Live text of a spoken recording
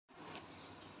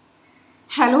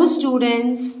Hello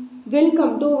students,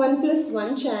 welcome to 1 plus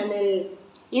 1 channel.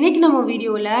 இன்னைக்கு நம்ம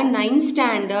வீடியோல 9th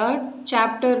standard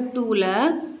chapter 2ல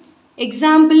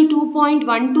example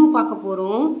 2.12 பார்க்க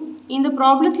போறோம். இந்த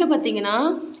ப்ராப்ளத்துல பாத்தீங்கன்னா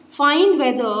find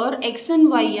whether x and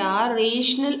y are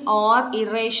rational or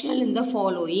irrational in the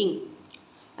following.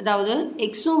 அதாவது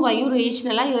x உம் y உம்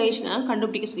ரேஷனலா irrational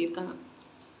கண்டுபிடிக்க சொல்லிருக்காங்க.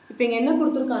 இப்போ இங்க என்ன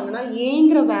கொடுத்திருக்காங்கன்னா a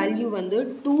ங்கற வேல்யூ வந்து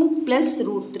 2 plus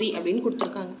root 3 அப்படினு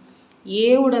கொடுத்திருக்காங்க. A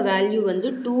ஓட வேல்யூ வந்து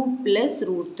 2 plus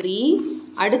root 3.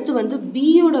 அடுத்து வந்து B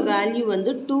ஓட வேல்யூ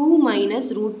வந்து 2 minus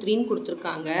root 3 ன்னு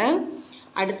கொடுத்திருக்காங்க.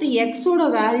 அடுத்து X ஓட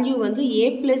வேல்யூ வந்து A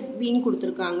plus B ன்னு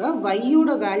கொடுத்திருக்காங்க. Y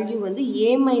ஓட வேல்யூ வந்து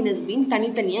A minus B ன்னு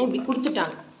தனித்தனியா இப்படி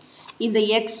கொடுத்துட்டாங்க. இந்த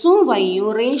X உம் Y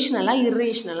உம் ரேஷனலா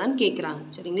irrationalனு கேக்குறாங்க.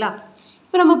 சரிங்களா?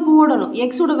 இப்போ நம்ம போடணும்.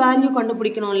 X ஓட வேல்யூ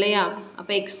கண்டுபிடிக்கணும் இல்லையா?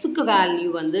 அப்ப X க்கு வேல்யூ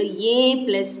வந்து A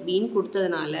plus B ன்னு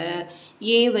கொடுத்ததனால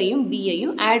A வையும் B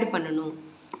ஐயும் ஆட் பண்ணனும்.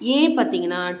 A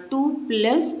பாத்தீங்கன்னா 2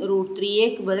 plus root 3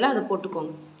 க்கு பதிலா அத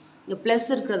போட்டுக்கோங்க. இங்க plus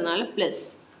இருக்குறதுனால plus.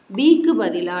 B க்கு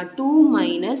பதிலா 2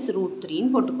 minus root 3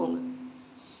 ன்னு போட்டுக்கோங்க.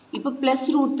 இப்போ plus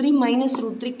root 3 minus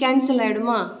root 3 cancel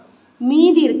ஆயிடுமா?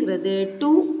 மீதி இருக்குறது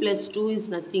 2 plus 2 is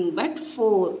nothing but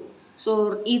 4. So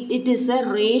it is a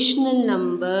rational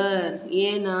number.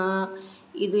 ஏனா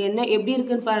இது என்ன எப்படி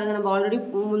இருக்குன்னு பாருங்க. நம்ம ஆல்ரெடி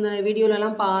முந்தின வீடியோல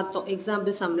எல்லாம் பார்த்தோம்.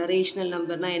 எக்ஸாம்பிள் சம்ல ரேஷனல்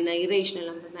நம்பர்னா என்ன, irrational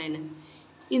நம்பர்னா என்ன.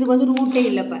 இது வந்து ரூட்டே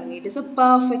இல்ல பாருங்க. It is a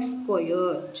perfect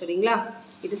square. சரிங்களா?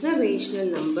 It is a rational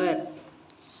number.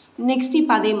 Next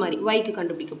இப்ப அதே மாதிரி y க்கு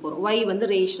கண்டுபிடிக்க போறோம். y வந்து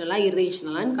ரேஷனலா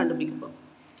irrationalனு கண்டுபிடிக்க போறோம்.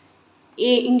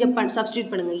 a இங்க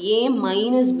சப்ஸ்டிட்யூட் பண்ணுங்க. a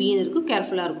minus b ன்னு இருக்கு,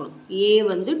 கேர்ஃபுல்லா இருக்கணும். a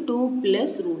வந்து 2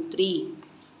 plus root 3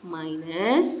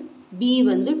 minus b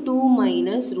வந்து 2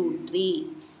 minus root 3.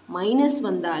 மைனஸ்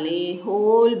வந்தாலே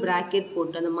ஹோல் பிராக்கெட்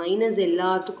போட்டு அந்த மைனஸ்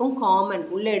எல்லாத்துக்கும் காமன்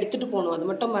உள்ள எடுத்துட்டு போகணும்.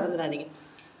 அது மட்டும் மறந்துடாதீங்க.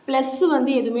 பிளஸ்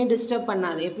வந்து எதுவுமே டிஸ்டர்ப்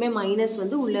பண்ணாது. எப்பவுமே மைனஸ்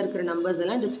வந்து உள்ள இருக்கிற நம்பர்ஸ்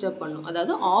எல்லாம் டிஸ்டர்ப் பண்ணும்.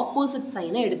 அதாவது ஆப்போசிட்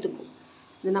சைனை எடுத்துக்கும்.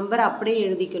 இந்த நம்பரை அப்படியே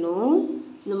எழுதிக்கணும்.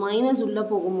 இந்த மைனஸ் உள்ள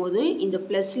போகும்போது இந்த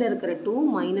பிளஸ்ல இருக்கிற 2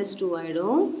 மைனஸ் 2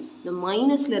 ஆயிடும். இந்த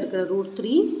மைனஸ்ல இருக்கிற ரூட்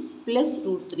 3 பிளஸ்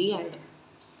ரூட் 3 ஆயிடும்.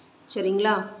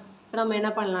 சரிங்களா? இப்போ நம்ம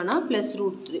என்ன பண்ணலாம்னா plus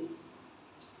root 3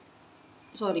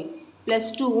 sorry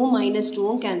plus 2வும் minus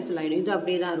 2வும் cancel ஆயிடும். இது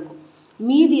அப்படியே தான் இருக்கும்.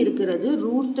 மீதி இருக்கிறது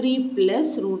ரூட் 3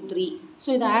 பிளஸ் ரூட் 3. ஸோ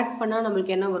இதை ஆட் பண்ணால்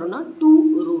நம்மளுக்கு என்ன வரும்னா 2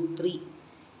 root 3.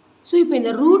 ஸோ இப்போ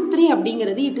இந்த root 3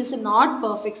 அப்படிங்கிறது it is not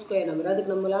perfect square number.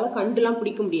 அதுக்கு நம்மளால் கண்டுலாம்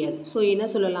பிடிக்க முடியாது. ஸோ என்ன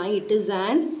சொல்லலாம்? It is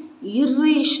an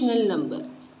irrational number.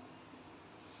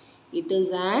 It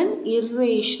is an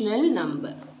irrational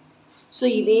number. So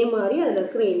இதே மாதிரி அதில்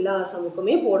இருக்கிற எல்லா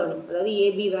சமுக்குமே போடணும். அதாவது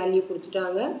ஏபி வேல்யூ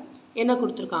கொடுத்துட்டாங்க, என்ன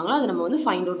கொடுத்துருக்காங்களோ அதை நம்ம வந்து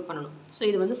ஃபைண்ட் அவுட் பண்ணணும். ஸோ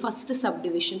இது வந்து ஃபஸ்ட்டு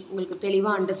சப்டிவிஷன். உங்களுக்கு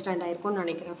தெளிவாக அண்டர்ஸ்டாண்ட் ஆயிருக்கும்னு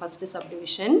நினைக்கிறேன். First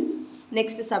subdivision.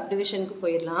 நெக்ஸ்ட் சப்டிவிஷனுக்கு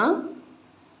போயிடலாம்.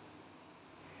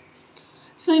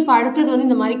 ஸோ இப்போ அடுத்தது வந்து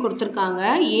இந்த மாதிரி கொடுத்துருக்காங்க.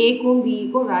 ஏக்கும்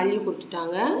பிக்கும் வேல்யூ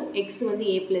கொடுத்துட்டாங்க. எக்ஸ் வந்து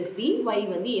ஏ ப்ளஸ் பி, ஒய்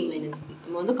வந்து ஏ மைனஸ் பி.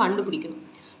 நம்ம வந்து கண்டுபிடிக்கணும்.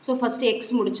 ஸோ ஃபஸ்ட்டு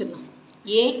எக்ஸ் முடிச்சிடலாம்.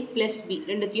 ஏ ப்ளஸ் பி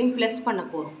ரெண்டுத்தையும் ப்ளஸ் பண்ண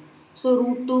போகிறோம். ஸோ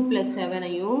ரூட் 2 +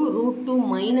 7ஐயும் ரூட் 2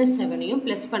 - 7ஐயும்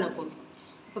ப்ளஸ் பண்ண போகிறோம்.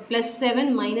 இப்போ ப்ளஸ் 7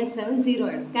 - 7 0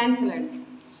 ஆகிடும், கேன்சல் ஆகிடும்.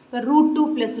 இப்போ ரூட் 2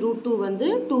 + ரூட் 2 வந்து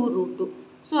 2 root 2.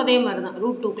 ஸோ அதே மாதிரி தான்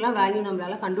ரூட் 2க்குலாம் வேல்யூ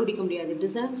நம்மளால் கண்டுபிடிக்க முடியாது. It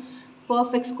is a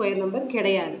perfect square number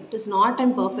கிடையாது. It is not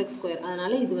and perfect square.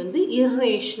 அதனால் இது வந்து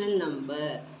irrational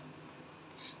நம்பர்.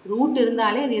 ரூட்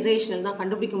இருந்தாலே அது irrational தான்,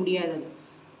 கண்டுபிடிக்க முடியாது. அது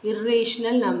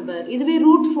irrational நம்பர். இதுவே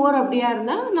ரூட் 4 அப்படியா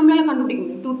இருந்தால் நம்மளால் கண்டுபிடிக்க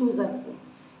முடியும். 2 2s are 4.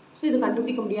 ஸோ இது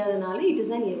கண்டுபிடிக்க முடியாதனால it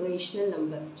is an irrational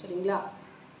number. சரிங்களா?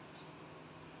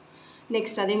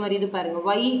 நெக்ஸ்ட் அதே மாதிரி இது பாருங்கள்.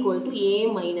 y = a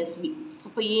minus b.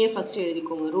 அப்போ a ஃபஸ்ட்டு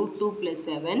எழுதிக்கோங்க. ரூட் 2 +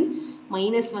 7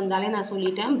 மைனஸ் வந்தாலே நான்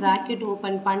சொல்லிட்டேன், ப்ராக்கெட்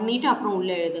ஓப்பன் பண்ணிவிட்டு அப்புறம்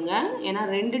உள்ளே எழுதுங்க. ஏன்னா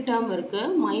 2 டேர்ம் இருக்குது,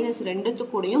 மைனஸ் 2த்து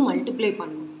கூடயும் மல்டிப்ளை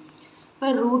பண்ணணும்.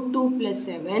 இப்போ root 2 +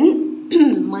 7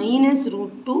 minus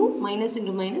root 2 minus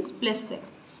into minus plus 7.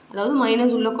 அதாவது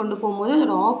மைனஸ் உள்ளே கொண்டு போகும்போது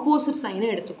அதோட ஆப்போசிட் சைனை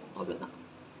எடுத்துக்கும். அவ்வளோதான்.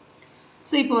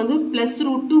 ஸோ இப்போ வந்து ப்ளஸ்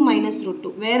ரூட் 2 மைனஸ் ரூட்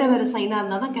 2 வேறு சைனாக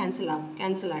இருந்தால் தான்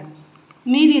கேன்சல் ஆகும்.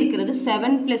 மீதி இருக்கிறது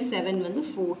 7 + 7 வந்து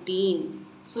 14.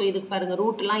 ஸோ இதுக்கு பாருங்கள்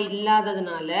ரூட்லாம்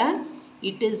இல்லாததுனால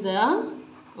it is a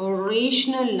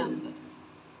rational number.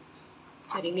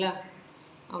 சரிங்களா?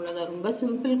 அவ்வளோதான். ரொம்ப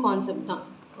சிம்பிள் கான்செப்ட் தான்.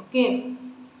 ஓகே.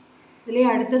 இதுலேயே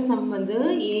அடுத்த சம் வந்து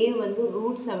ஏ வந்து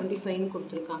ரூட் 75ன்னு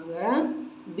கொடுத்துருக்காங்க,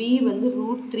 பி வந்து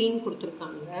ரூட் 3ன்னு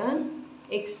கொடுத்துருக்காங்க,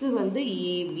 எக்ஸு வந்து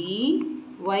ஏபி,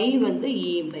 ஒய் வந்து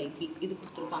a/b இது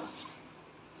கொடுத்துருக்காங்க.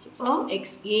 இப்போ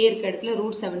எக்ஸ் ஏ இருக்க இடத்துல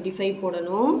ரூட் 75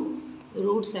 போடணும்.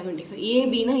 ரூட் 75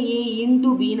 ஏபின்னா ஏ இன்ட்டு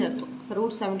பின்னு அர்த்தம்.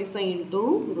 Root 75 into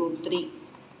root 3.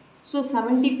 So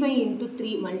 75 ×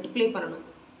 3 multiply பண்ணணும்.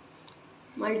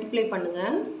 மல்டிப்ளை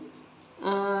பண்ணுங்கள்.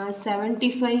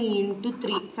 75 into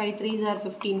 3, 5 3s are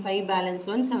 15, 5 balance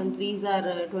 1, 7 3s are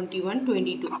 21,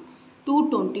 22,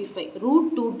 225, root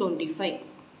 225.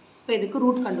 இப்போ இதுக்கு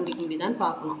ரூட் கண்டுபிடிக்க முடியுதான்னு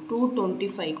பார்க்கணும்.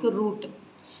 225க்கு ரூட்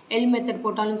எல் மெத்தட்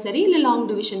போட்டாலும் சரி இல்லை லாங்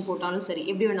டிவிஷன் போட்டாலும் சரி,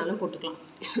 எப்படி வேணாலும் போட்டுக்கலாம்.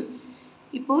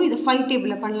 இப்போது இதை 5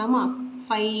 டேபிளில் பண்ணலாமா?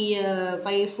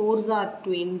 5 4s are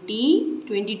 20,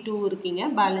 22 இருக்கீங்க,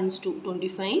 பேலன்ஸ் 2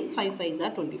 25, 5 5s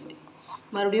are 25.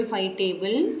 மறுபடியும் 5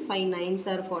 டேபிள், 5 9s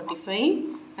are 45,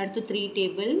 அடுத்து 3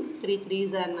 டேபிள், 3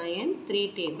 3s are 9, 3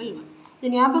 டேபிள் 1.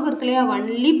 இது ஞாபகம் இருக்கு இல்லையா?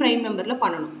 ஒன்லி ப்ரைம் நம்பரில்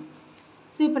பண்ணணும்.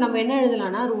 ஸோ இப்போ நம்ம என்ன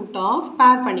எழுதலாம்னா ரூட் ஆஃப்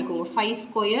பேர் பண்ணிக்கோங்க, 5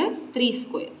 square 3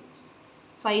 square,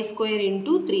 5 square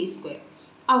into 3 square.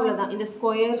 அவ்வளோதான். இந்த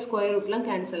ஸ்கொயர் ரூட்லாம்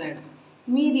கேன்சல் ஆகிடும்.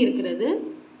 மீதி இருக்கிறது,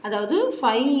 அதாவது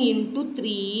 5 இன்ட்டு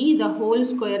 3 த ஹோல்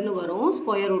ஸ்கொயர்னு வரும்,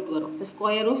 ஸ்கொயர் ரூட் வரும். இப்போ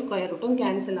ஸ்கொயர் ரூட்டும்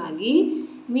கேன்சல் ஆகி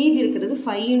மீதி இருக்கிறது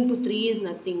 5 இன்ட்டு 3 இஸ்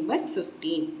நத்திங் பட்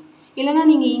 15. இல்லைனா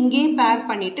நீங்கள் இங்கே பேர்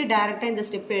பண்ணிவிட்டு டேரெக்டாக இந்த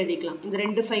ஸ்டெப் எழுதிக்கலாம். இந்த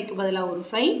 2 5க்கு பதிலாக ஒரு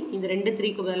 5, இந்த 2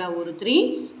 3க்கு பதிலாக ஒரு 3,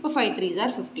 இப்போ 5 3s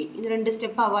are 15. இந்த 2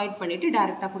 ஸ்டெப்பை அவாய்ட் பண்ணிவிட்டு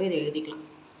டேரெக்டாக கூட இதை எழுதிக்கலாம்.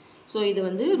 ஸோ இது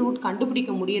வந்து ரூட்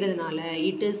கண்டுபிடிக்க முடிகிறதுனால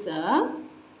it is a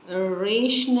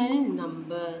rational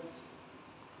number.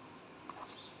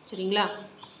 சரிங்களா?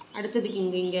 அடுத்ததுக்கு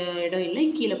இங்கே இடம் இல்லை,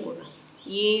 கீழே போடுறேன்.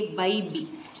 a by b.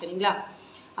 சரிங்களா?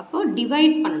 அப்போ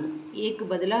டிவைட் பண்ணணும். ஏக்கு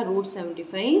பதிலாக ரூட்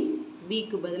 75,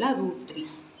 பிக்கு பதிலாக ரூட் 3.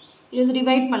 இது வந்து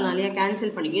டிவைட் பண்ணலாம் இல்லையா?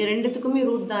 கேன்சல் பண்ணிக்க, ரெண்டுத்துக்குமே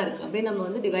ரூட் தான் இருக்குது, அப்படியே நம்ம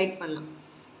வந்து டிவைட் பண்ணலாம்.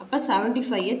 அப்போ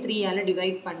 75ஐ 3ஆல்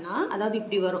டிவைட் பண்ணால், அதாவது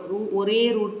இப்படி வரும், ஒரே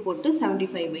ரூட் போட்டு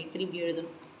 75/3 இப்படி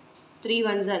எழுதணும். 3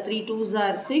 1s are 3 2s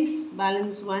are 6,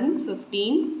 balance 1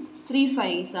 15, 3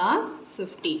 5s are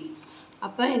 15.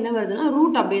 அப்போ என்ன வருதுன்னா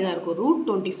ரூட் அப்படியே தான் இருக்கும், ரூட்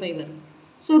 25 வரும்.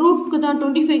 ஸோ ரூட்க்கு தான்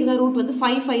 25க்கு தான் ரூட் வந்து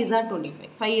 5 5s are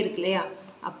 25, 5 இருக்கு இல்லையா?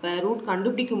 அப்போ ரூட்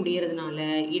கண்டுபிடிக்க முடிகிறதுனால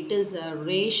it is a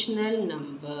rational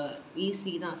number.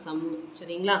 Easy தான் சம்.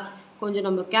 சரிங்களா? கொஞ்சம்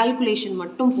நம்ம கேல்குலேஷன்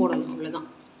மட்டும் போடணும், அவ்வளோதான்.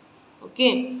 ஓகே,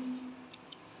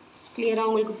 கிளியராக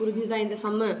உங்களுக்கு புரிஞ்சுதா இந்த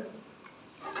சம்மு?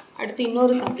 அடுத்து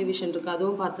இன்னொரு சப்டிவிஷன் இருக்குது,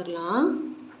 அதுவும் பார்த்துடலாம்.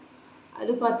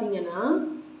 அது பார்த்தீங்கன்னா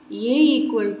a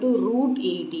equal to root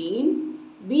 18,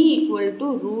 b equal to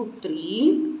root 3,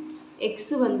 x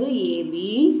வந்து ab,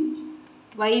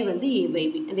 y வந்து a by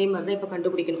b. அதே மாதிரி தான் இப்போ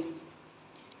கண்டுபிடிக்கணும்.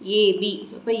 ab,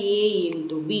 அப்போ a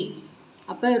இன்ட்டு b,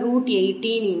 அப்போ root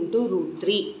 18 into root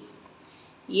 3,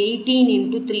 18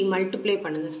 into 3 multiply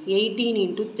பண்ணுங்கள். 18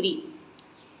 into 3,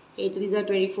 8 3s are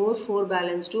 24, 4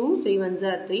 balance 2, 3 1s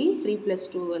are 3, 3 +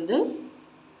 2 வந்து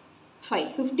 5,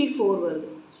 54 வருது.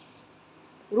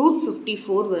 ரூட்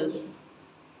 54 வருது.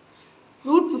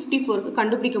 ரூட் 54க்கு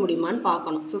கண்டுபிடிக்க முடியுமான்னு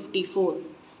பார்க்கணும். 54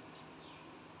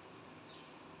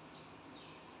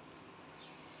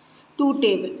 2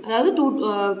 டேபிள், அதாவது 2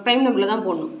 ப்ரைம் நம்பரில் தான்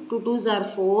போடணும். 2 2s are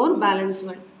 4, balance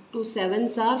 1, 2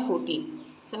 7s are 14,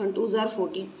 7 2s are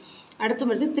 14. அடுத்து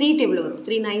மட்டும் 3 டேபிள் வரும்.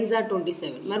 3 9s are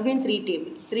 27, மறுபடியும் 3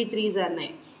 டேபிள், 3 3s are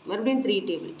 9, மறுபடியும் 3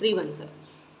 டேபிள், 3 1s are.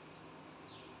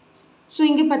 ஸோ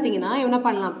இங்கே பார்த்தீங்கன்னா என்ன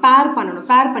பண்ணலாம்? பேர் பண்ணணும்.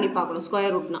 பேர் பண்ணி பார்க்கணும்.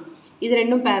 ஸ்கொயர் ரூட்னா இது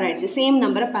ரெண்டும் பேர் ஆகிடுச்சு, சேம்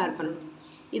நம்பரை பேர் பண்ணணும்.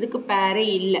 இதுக்கு பேரே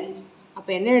இல்லை. அப்போ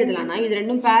என்ன எழுதலாம்னா இது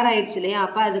ரெண்டும் பேர் ஆகிடுச்சு இல்லையா?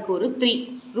 அப்போ அதுக்கு ஒரு 3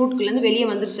 ரூட்குள்ளேருந்து வெளியே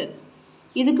வந்துருச்சு.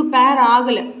 இதுக்கு பேர்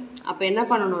ஆகலை. அப்போ என்ன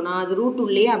பண்ணணும்னா அது ரூட்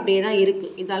உள்ளே அப்படியே தான்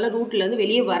இருக்குது, இதால் ரூட்லேருந்து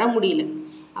வெளியே வர முடியல.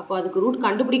 அப்போ அதுக்கு ரூட்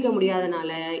கண்டுபிடிக்க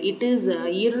முடியாதனால it is a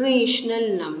irrational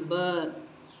number.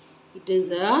 It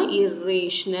is a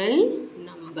irrational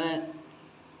number.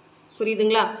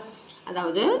 புரியுதுங்களா?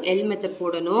 அதாவது எல் மெத்தட்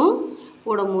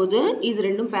போடும்போது இது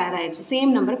ரெண்டும் பேர் ஆயிடுச்சு,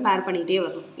 சேம் நம்பரை பேர் பண்ணிக்கிட்டே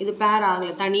வரணும். இது பேர்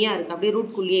ஆகலை, தனியாக இருக்குது, அப்படியே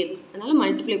ரூட்குள்ளேயே இருக்குது, அதனால்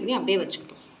மல்டிப்ளை பண்ணி அப்படியே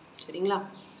வச்சுக்கிட்டோம். சரிங்களா?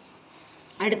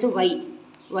 அடுத்து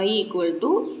y equal to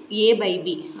a by b,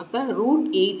 அப்போ ரூட்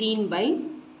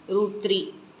 18/ரூட் 3.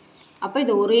 அப்போ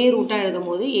இதை ஒரே ரூட்டாக எழுதும்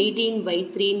போது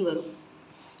 18/3ன்னு வரும்.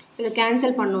 இதை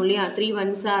கேன்சல் பண்ணோம் இல்லையா? 3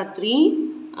 1s are 3,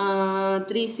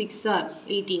 3 6s are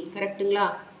 18, கரெக்டுங்களா?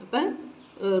 அப்போ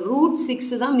ரூட்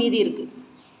 6 தான் மீதி இருக்குது.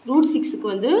 ரூட் 6க்கு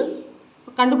வந்து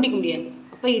கண்டுபிடிக்க முடியாது.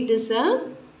 அப்போ இட் இஸ் அ,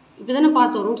 இப்போ தானே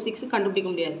பார்த்தோம், ரூட் 6 கண்டுபிடிக்க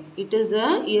முடியாது. It is a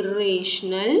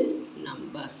irrational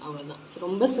number. அவ்வளோதான்.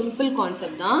 ரொம்ப சிம்பிள்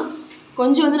கான்செப்ட் தான்,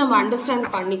 கொஞ்சம் வந்து நம்ம அண்டர்ஸ்டாண்ட்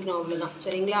பண்ணிக்கணும், அவ்வளோதான்.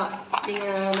 சரிங்களா?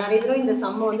 நீங்கள் நிறைய தடவை இந்த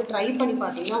சம்மை வந்து ட்ரை பண்ணி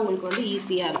பார்த்தீங்கன்னா உங்களுக்கு வந்து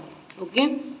ஈஸியாக இருக்கும். ஓகே,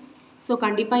 ஸோ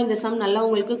கண்டிப்பாக இந்த சம் நல்லா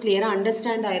உங்களுக்கு கிளியராக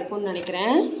அண்டர்ஸ்டாண்ட் ஆகிருக்கும்னு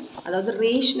நினைக்கிறேன். அதாவது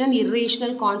ரேஷ்னல்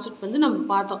இர்ரேஷ்னல் கான்செப்ட் வந்து நம்ம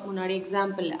பார்த்தோம் முன்னாடி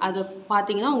எக்ஸாம்பிள், அதை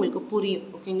பார்த்தீங்கன்னா உங்களுக்கு புரியும்.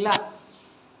 ஓகேங்களா?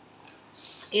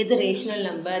 எது ரேஷ்னல்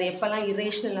நம்பர், எப்போல்லாம்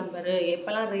இர்ரேஷ்னல் நம்பரு,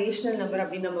 எப்போல்லாம் ரேஷ்னல் நம்பர்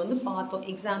அப்படின்னு நம்ம வந்து பார்த்தோம்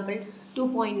எக்ஸாம்பிள்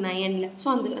 2.9ல். ஸோ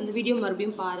அந்த வீடியோ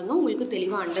மறுபடியும் பாருங்கள், உங்களுக்கு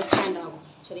தெளிவாக அண்டர்ஸ்டாண்ட் ஆகும்.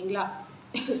 சரிங்களா?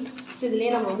 ஸோ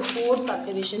இதுலேயே நம்ம வந்து 4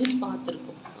 சப்டிவிஷன்ஸ்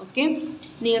பார்த்துருக்கோம். ஓகே,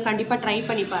 நீங்கள் கண்டிப்பாக ட்ரை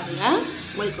பண்ணி பாருங்கள்,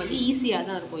 உங்களுக்கு வந்து ஈஸியாக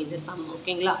தான் இருக்கும் இந்த சம்.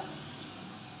 ஓகேங்களா?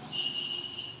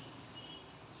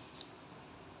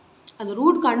 அந்த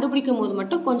ரூட் கண்டுபிடிக்கும் போது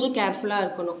மட்டும் கொஞ்சம் கேர்ஃபுல்லாக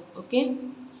இருக்கணும். ஓகே,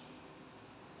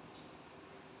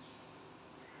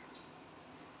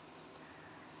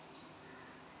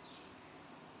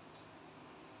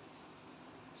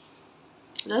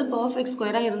 அதாவது பர்ஃபெக்ட்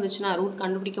ஸ்கொயராக இருந்துச்சுன்னா ரூட்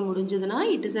கண்டுபிடிக்க முடிஞ்சதுன்னா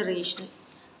இட் இஸ் அ ரேஷனல்,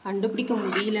 கண்டுபிடிக்க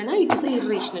முடியலன்னா it is a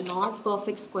irrational. Not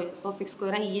perfect square, perfect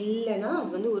ஸ்கொயராக இல்லைன்னா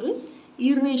அது வந்து ஒரு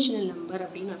இர்ரேஷனல் நம்பர்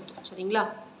அப்படின்னு அர்த்தம். சரிங்களா?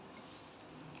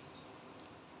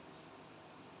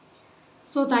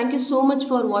 So thank you so much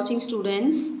for watching,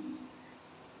 students.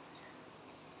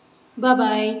 Bye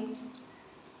bye.